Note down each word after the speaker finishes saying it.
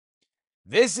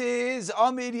This is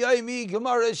Amud Yomi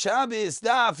Gemara Shabbos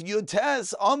Daf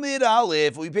Yutes Amud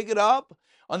Aleph. We pick it up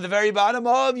on the very bottom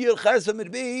of Yud Ches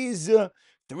Amud Beis,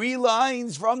 3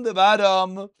 lines from the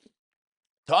bottom.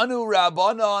 Tanu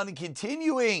Rabbanon,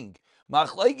 continuing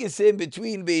machlokes in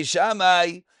between Beis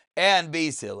Shammai and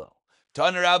Beis Hillel.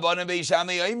 Tanu Rabbanon Beis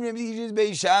Shammai Oimrim teaches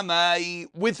Beis Shammai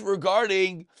with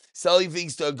regarding selling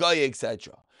things to a guy,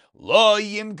 etc. Lo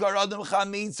yimkar adam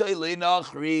chametz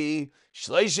lenachri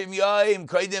shleishim yom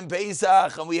koydem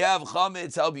Pesach, and we have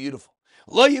chametz. How beautiful!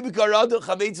 Lo yimkar adam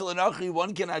chametz lenachri.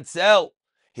 One cannot sell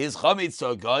his chametz to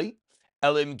a guy,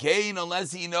 elim kain,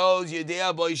 unless he knows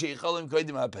yedea boy sheichalim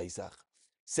koydem Pesach.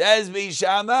 Says Beis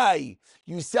Shammai,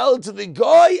 you sell it to the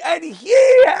guy, and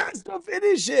he has to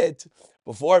finish it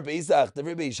before Pesach.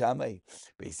 Different Beis Shammai.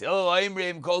 Beis Hillel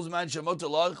Oimrim calls man shemoter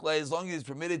lachlei. As long as it's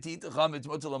permitted to eat the chametz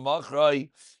moter lamachrei,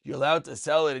 you're allowed to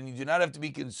sell it, and you do not have to be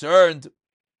concerned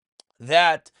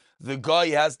that the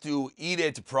guy has to eat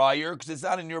it prior, because it's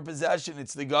not in your possession,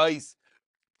 it's the guy's.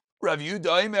 Rav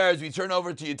Yehuda Omer, as we turn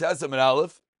over to Yud and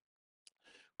Aleph,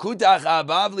 kutach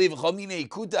abavli v'chomine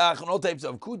kutach, and all types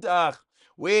of kutach,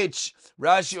 which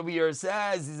Rashi over here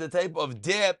says is a type of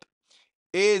dip,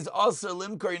 is also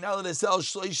limkar. You're not allowed to sell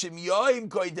shleishim yoim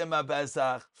koydem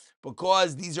Pesach,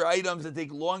 because these are items that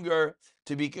take longer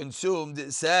to be consumed.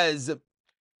 It says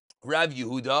Rav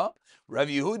Yehuda. Rav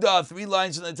Yehuda, 3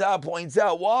 lines from the top, points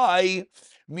out why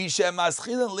mishem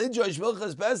maschilan lidjosh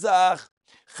milchas Pesach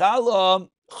chala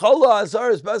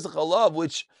asaris Pesach halav,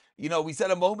 which we said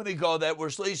a moment ago that we're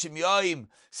shleishim yoim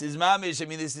says mamish. I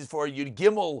mean, this is for Yud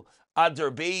Gimel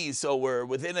Adar Beis, so we're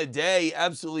within a day.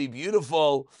 Absolutely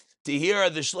beautiful to hear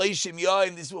the Shleishim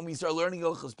Yom. This is when we start learning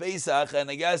Hilchos Pesach, and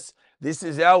I guess this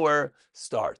is our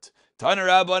start. Tana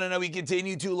Rabban, and now we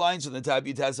continue 2 lines from the top.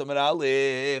 Yud Amud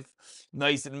Aleph.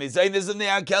 Nice and mezainis in the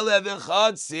akele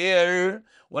v'chatzir.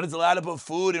 One is allowed to put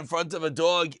food in front of a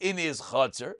dog in his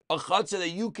chatzir, a chatzir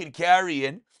that you could carry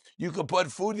in. You could put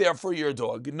food there for your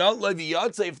dog. Not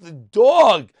leviyatza. If the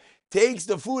dog takes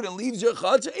the food and leaves your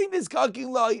chatzir, ain't this kaking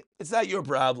lie? It's not your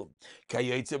problem.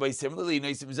 Similarly,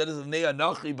 this is a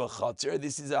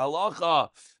halacha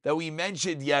that we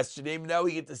mentioned yesterday, but now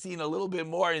we get to see in a little bit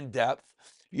more in depth.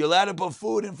 You're allowed to put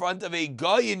food in front of a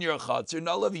guy in your chatzir,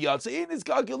 not leviyatza, ain't this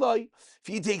kaking lie. If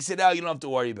he takes it out, you don't have to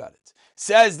worry about it.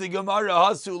 Says the Gemara,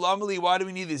 Hasu Lamali, why do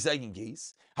we need the second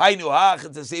case? It's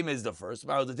the same as the first.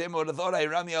 They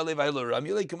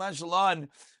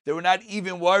were not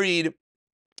even worried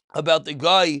about the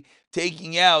guy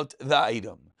taking out the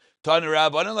item. You're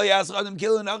not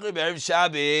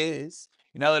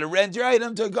allowed to rent your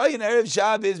item to a guy in Erev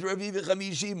Shabbos,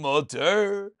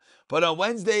 but on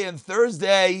Wednesday and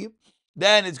Thursday,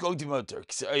 then it's going to be motor.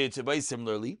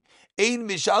 Similarly,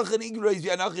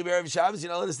 you're not allowed to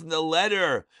send a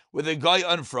letter with a guy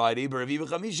on Friday, but they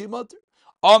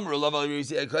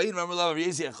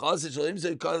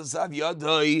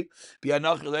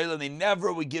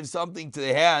never would give something to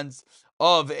the hands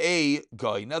of a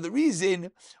guy. Now, the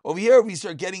reason over here we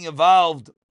start getting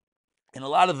involved in a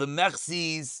lot of the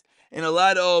mechsis, in a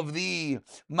lot of the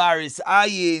maris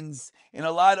ayins, in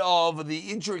a lot of the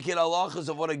intricate halachas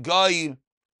of what a guy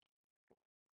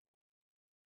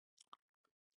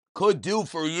could do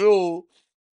for you,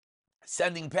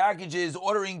 sending packages,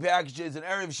 ordering packages, and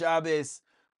Erev Shabbos,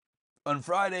 on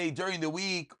Friday, during the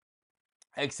week,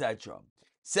 etc.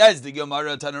 Says the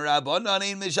Gemara, you're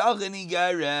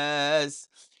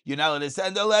not allowed to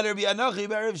send a letter,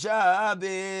 Erev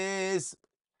Shabbos.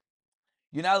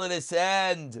 You're not allowed to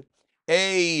send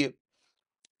a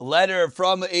letter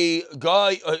from a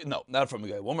guy, no, not from a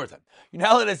guy, one more time. You're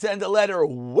not allowed to send a letter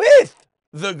with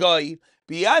the guy,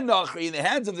 in the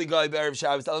hands of the guy, Erev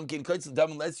Shabbos,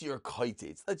 unless you're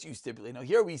kaites. Let's you stipulate. Now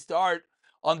here we start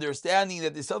understanding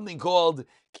that there's something called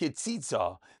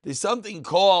kitzitza. There's something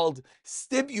called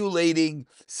stipulating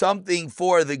something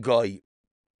for the guy.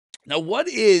 Now, what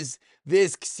is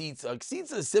this ktsitza?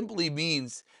 Ktsitza simply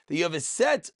means that you have a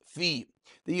set fee.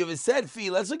 Let's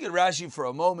look at Rashi for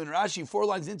a moment. Rashi, 4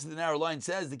 lines into the narrow line,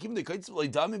 says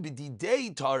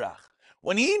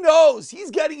when he knows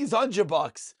he's getting his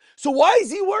 $100. So why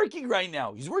is he working right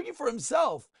now? He's working for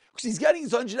himself because he's getting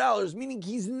his $100, meaning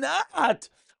he's not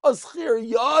a schir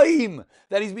yaim,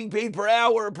 that he's being paid per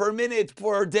hour, per minute,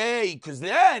 per day, because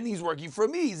then he's working for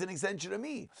me. He's an extension of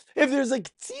me. If there's a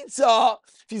ktsitza,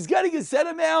 if he's getting a set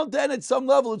amount, then at some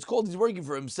level it's called he's working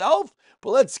for himself.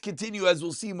 But let's continue as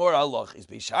we'll see more halachas.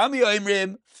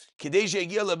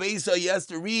 He has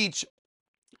to reach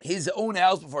his own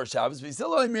house before Shabbos. He has to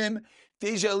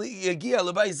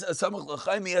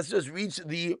just reach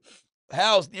the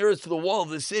house nearest to the wall of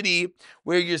the city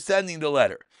where you're sending the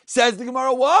letter. Says the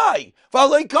Gemara, why?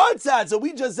 Like Concise. So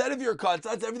we just said if you're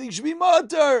Concise, everything should be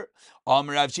mutter.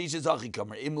 Amar Rav Shisha Zachi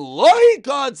Kamer Im Loi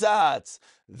Concise.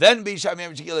 Then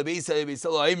Bishamim Shigel Beisay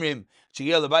Beisalo Imrim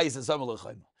Shigel Beisay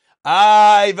Samalachim.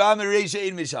 I don't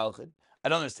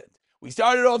understand. We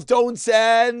started off don't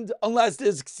send unless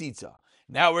there's ksitza.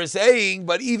 Now we're saying,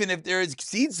 but even if there is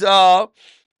ksitza,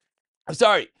 I'm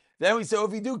sorry. Then we say,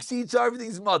 if you do ksitza,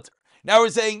 everything's mutter. Now we're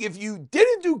saying, if you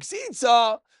didn't do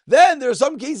ksitza, then there are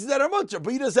some cases that are mutter.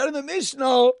 But you just said in the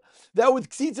Mishnah that with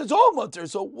ksitza it's all mutter.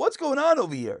 So what's going on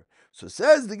over here? So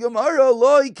says the Gemara,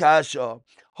 Loi Kasha.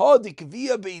 Is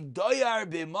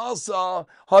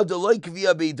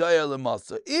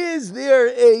there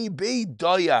a beit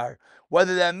dayar?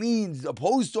 Whether that means a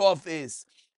post office,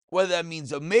 whether that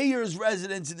means a mayor's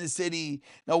residence in the city.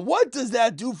 Now, what does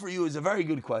that do for you is a very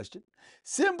good question.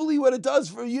 Simply what it does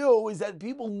for you is that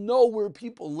people know where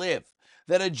people live,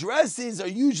 that addresses are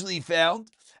usually found,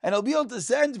 and he'll be able to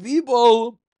send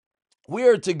people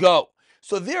where to go.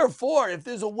 So therefore, if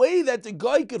there's a way that the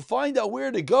guy could find out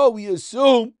where to go, we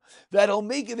assume that he'll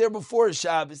make it there before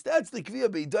Shabbos. That's the Kviyah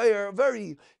B'Dayer, a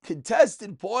very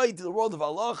contested point in the world of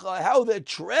halacha. How that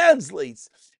translates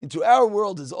into our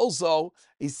world is also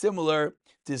a similar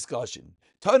discussion.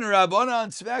 Tana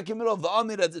Rabbanan, smack in the middle of the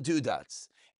Amid at the two dots.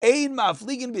 Ein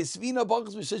mafligin b'svina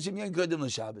b'chus b'sheshim yan kodim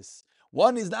l'Shabbos.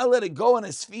 One is not let it go on a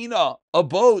svina, a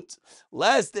boat,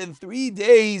 less than 3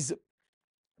 days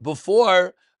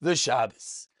before the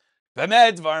Shabbos. And now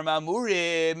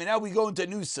we go into a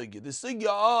new sugya. The sugya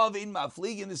of in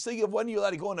maflig, and the sugya of when you're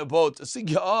allowed to go on a boat. The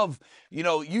sugya of,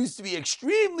 used to be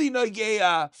extremely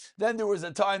nageya. Then there was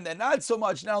a time that not so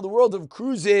much. Now the world of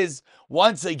cruises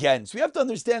once again. So we have to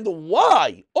understand the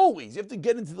why. Always, you have to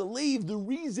get into the lave, the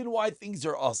reason why things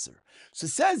are usher. So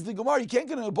says the Gemara, you can't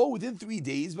get on a boat within 3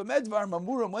 days. But medvar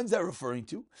mamurim, when's that referring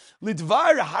to?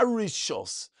 Lidvar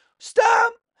harishos.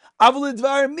 Stop.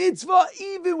 Avalidvar mitzvah,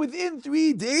 even within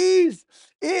 3 days,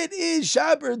 it is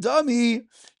shaper dummy.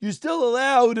 You're still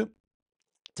allowed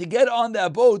to get on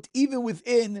that boat even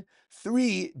within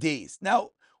 3 days.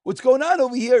 Now, what's going on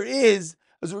over here is,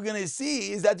 as we're going to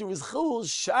see, is that there was Chilul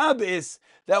Shabbos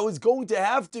that was going to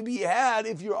have to be had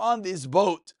if you're on this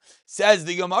boat. Says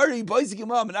the Gemara, you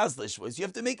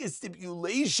have to make a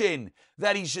stipulation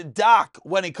that he should dock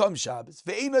when it comes Shabbos.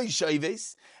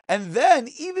 And then,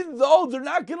 even though they're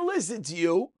not going to listen to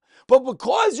you, but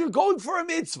because you're going for a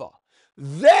mitzvah,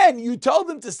 then you tell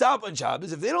them to stop on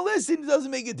Shabbos. If they don't listen, it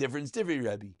doesn't make a difference. Different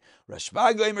Rebbe. You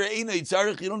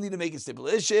don't need to make a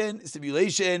stipulation.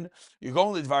 You're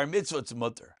going to Dvar mitzvah, it's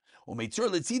mutter.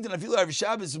 If you have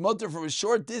Shabbos mutter for a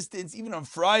short distance, even on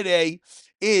Friday,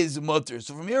 is mutter.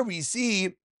 So from here we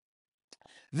see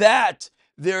that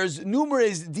there's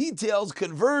numerous details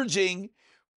converging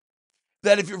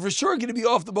that if you're for sure going to be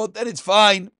off the boat, then it's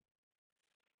fine.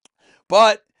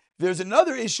 But there's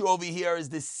another issue over here, is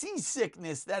the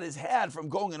seasickness that is had from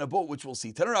going in a boat, which we'll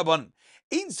see. You're not allowed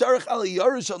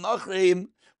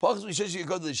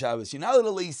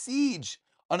to lay siege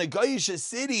on a Gaisha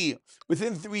city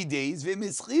within 3 days.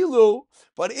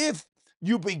 But if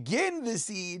you begin the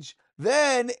siege,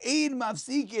 then ein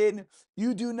mafsikin,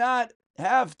 you do not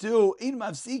have to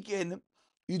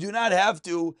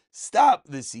stop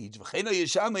the siege.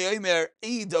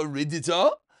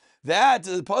 That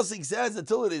the pasuk says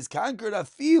until it is conquered,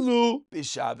 afilu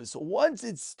b'Shabbos. So once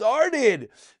it started,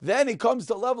 then it comes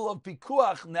to level of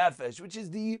pikuach nefesh, which is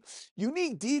the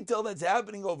unique detail that's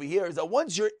happening over here. Is that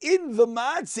once you're in the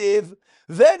matziv,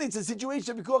 then it's a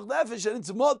situation of pikuach nefesh and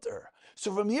it's mutter.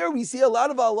 So from here we see a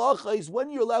lot of halacha is when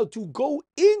you're allowed to go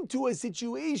into a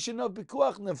situation of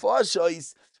pikuach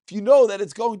nefashos if you know that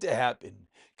it's going to happen.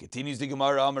 Continues the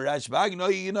Gemara, Amar Rashbag, no,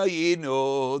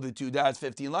 the two dots,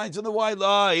 15 lines on the white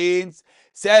lines.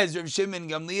 Says Rav Shimon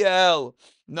Gamliel,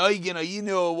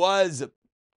 no, was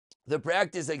the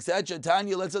practice, etc.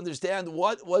 Tanya, let's understand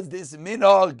what was this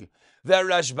minhag that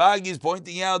Rashbag is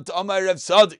pointing out to Amar Rav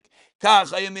Sadik.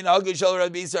 Kach ayam minhag shel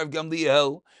Rav Beisar of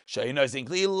Gamliel. Shayna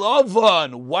simply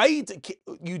lavan, white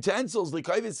utensils,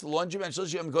 l'kayvis laundry and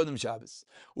shloshim kodem Shabbos.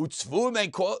 Utzvum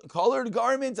and colored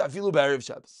garments, afilu b'erev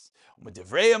Shabbos.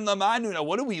 Now,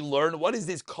 what do we learn? What is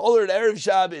this colored Erev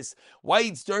Shabbos?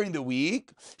 Whites during the week.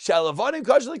 It's harder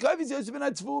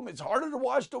to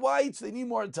wash the whites. They need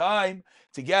more time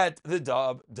to get the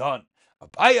job done.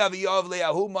 Abaya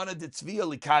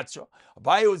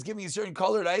was giving a certain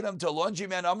colored item to a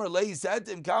laundryman. Amar Lei said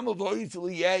to him,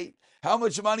 how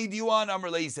much money do you want? Amar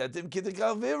Lei said to him,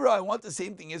 I want the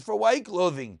same thing as for white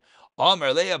clothing.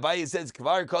 Amar Lei, Abaya says,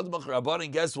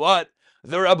 and guess what?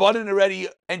 The Rabbanan already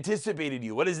anticipated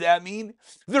you. What does that mean?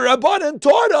 The Rabbanan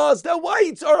taught us that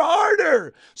whites are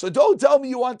harder. So don't tell me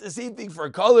you want the same thing for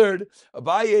colored.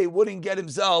 Abaye wouldn't get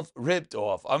himself ripped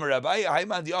off. Amar Abaye,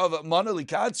 Haiman Diav Mana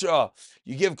Likatra.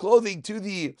 You give clothing to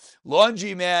the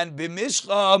laundryman,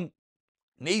 Bimishcha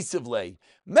Nesivle.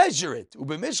 Measure it.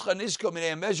 Ubemishcha Nishka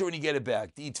Minei, measure when you get it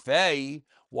back. Ditfei.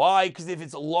 Why? Because if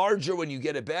it's larger when you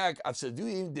get it back,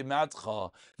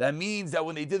 that means that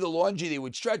when they did the laundry, they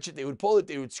would stretch it, they would pull it,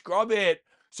 they would scrub it.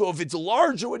 So if it's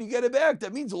larger when you get it back,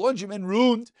 that means the laundryman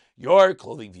ruined your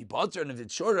clothing. And if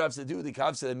it's shorter, has to do with the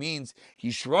kafsa, that means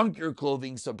he shrunk your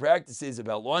clothing. Some practices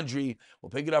about laundry. We'll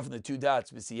pick it up from the two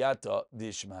dots. B'siyata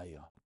dishmaya.